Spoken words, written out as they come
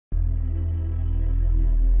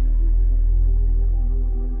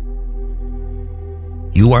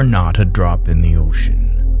You are not a drop in the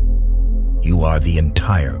ocean. You are the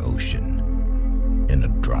entire ocean in a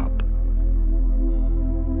drop.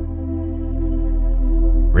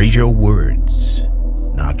 Raise your words,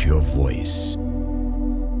 not your voice.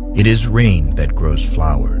 It is rain that grows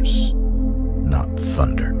flowers, not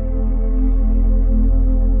thunder.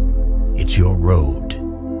 It's your road,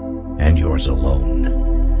 and yours alone.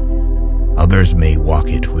 Others may walk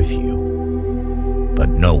it with you, but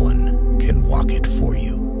no one can walk it for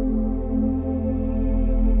you.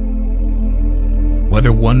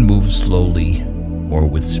 Whether one moves slowly or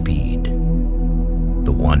with speed,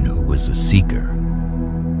 the one who is a seeker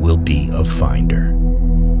will be a finder.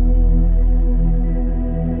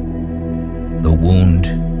 The wound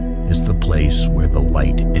is the place where the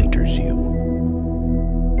light enters you.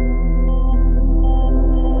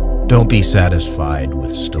 Don't be satisfied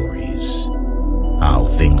with stories, how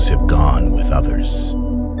things have gone with others.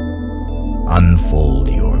 Unfold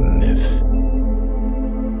your myth.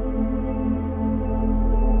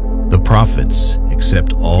 The prophets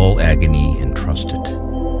accept all agony and trust it,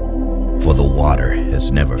 for the water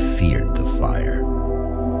has never feared the fire.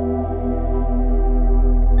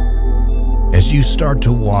 As you start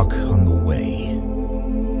to walk on the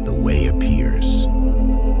way appears.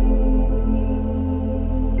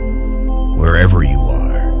 Wherever you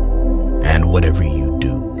are, and whatever you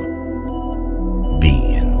do,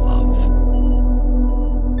 be in love.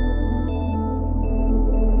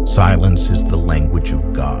 Silence is the language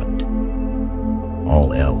of God.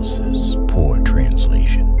 All else is poor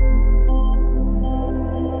translation.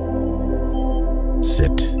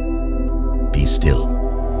 Sit, be still,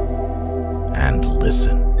 and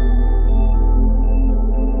listen.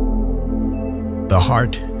 The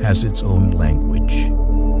heart has its own language.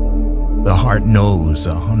 The heart knows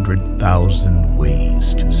 100,000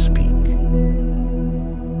 ways to speak.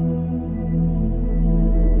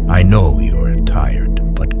 I know you're tired,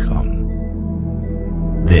 but come.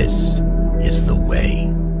 This is the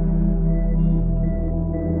way.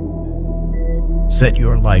 Set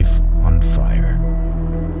your life on fire.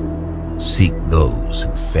 Seek those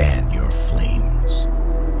who fan your flames.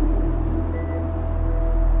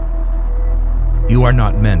 You are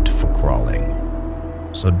not meant for crawling,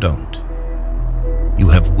 so don't. You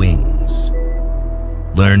have wings.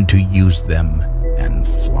 Learn to use them and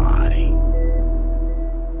fly.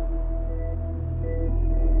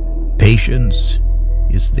 Patience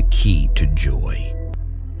is the key to joy.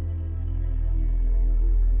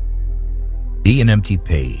 Be an empty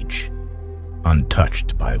page,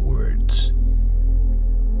 untouched by words.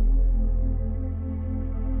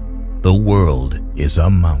 The world is a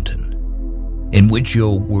mountain in which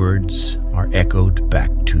your words are echoed back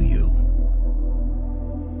to you.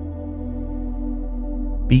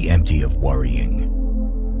 Be empty of worrying.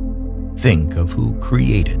 Think of who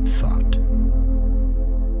created thought.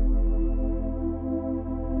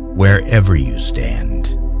 Wherever you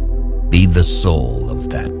stand, be the soul of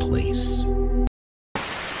that place.